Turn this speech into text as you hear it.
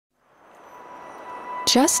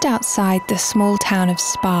Just outside the small town of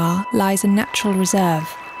Spa lies a natural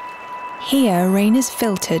reserve. Here, rain is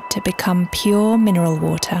filtered to become pure mineral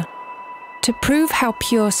water. To prove how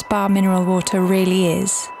pure Spa mineral water really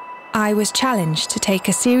is, I was challenged to take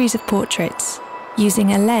a series of portraits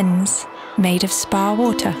using a lens made of Spa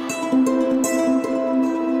water.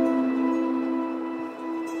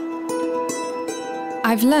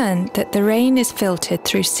 I've learned that the rain is filtered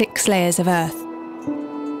through 6 layers of earth.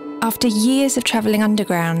 After years of travelling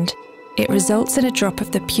underground, it results in a drop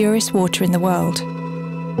of the purest water in the world.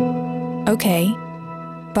 Okay,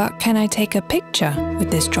 but can I take a picture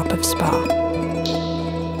with this drop of Spa?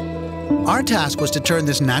 Our task was to turn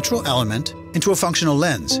this natural element into a functional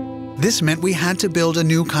lens. This meant we had to build a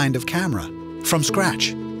new kind of camera, from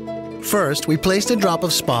scratch. First, we placed a drop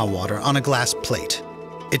of Spa water on a glass plate.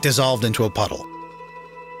 It dissolved into a puddle.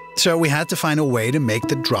 So we had to find a way to make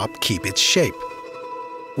the drop keep its shape.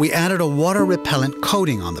 We added a water-repellent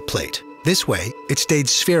coating on the plate. This way, it stayed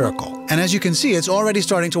spherical, and as you can see, it's already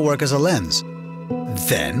starting to work as a lens.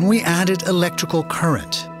 Then we added electrical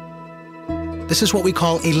current. This is what we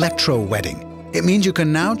call electrowetting. It means you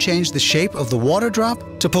can now change the shape of the water drop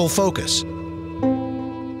to pull focus.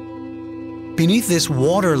 Beneath this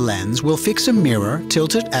water lens, we'll fix a mirror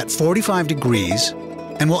tilted at 45 degrees,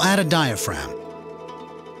 and we'll add a diaphragm.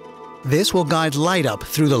 This will guide light up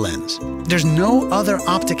through the lens. There's no other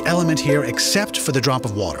optic element here except for the drop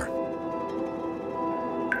of water.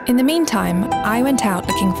 In the meantime, I went out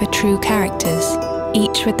looking for true characters,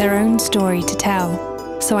 each with their own story to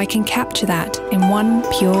tell, so I can capture that in one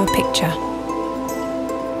pure picture.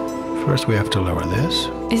 First we have to lower this.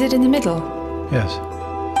 Is it in the middle? Yes.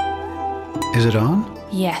 Is it on?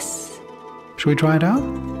 Yes. Should we try it out?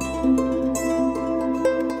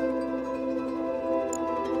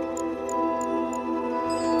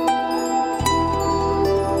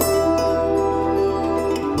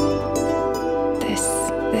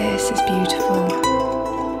 This is beautiful.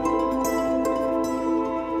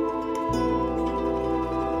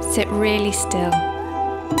 Sit really still.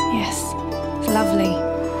 Yes, it's lovely.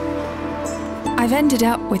 I've ended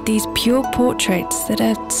up with these pure portraits that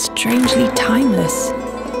are strangely timeless.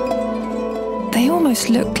 They almost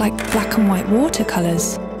look like black and white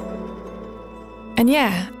watercolours. And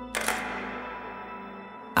yeah,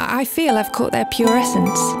 I feel I've caught their pure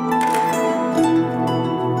essence.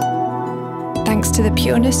 Thanks to the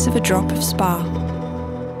pureness of a drop of Spa.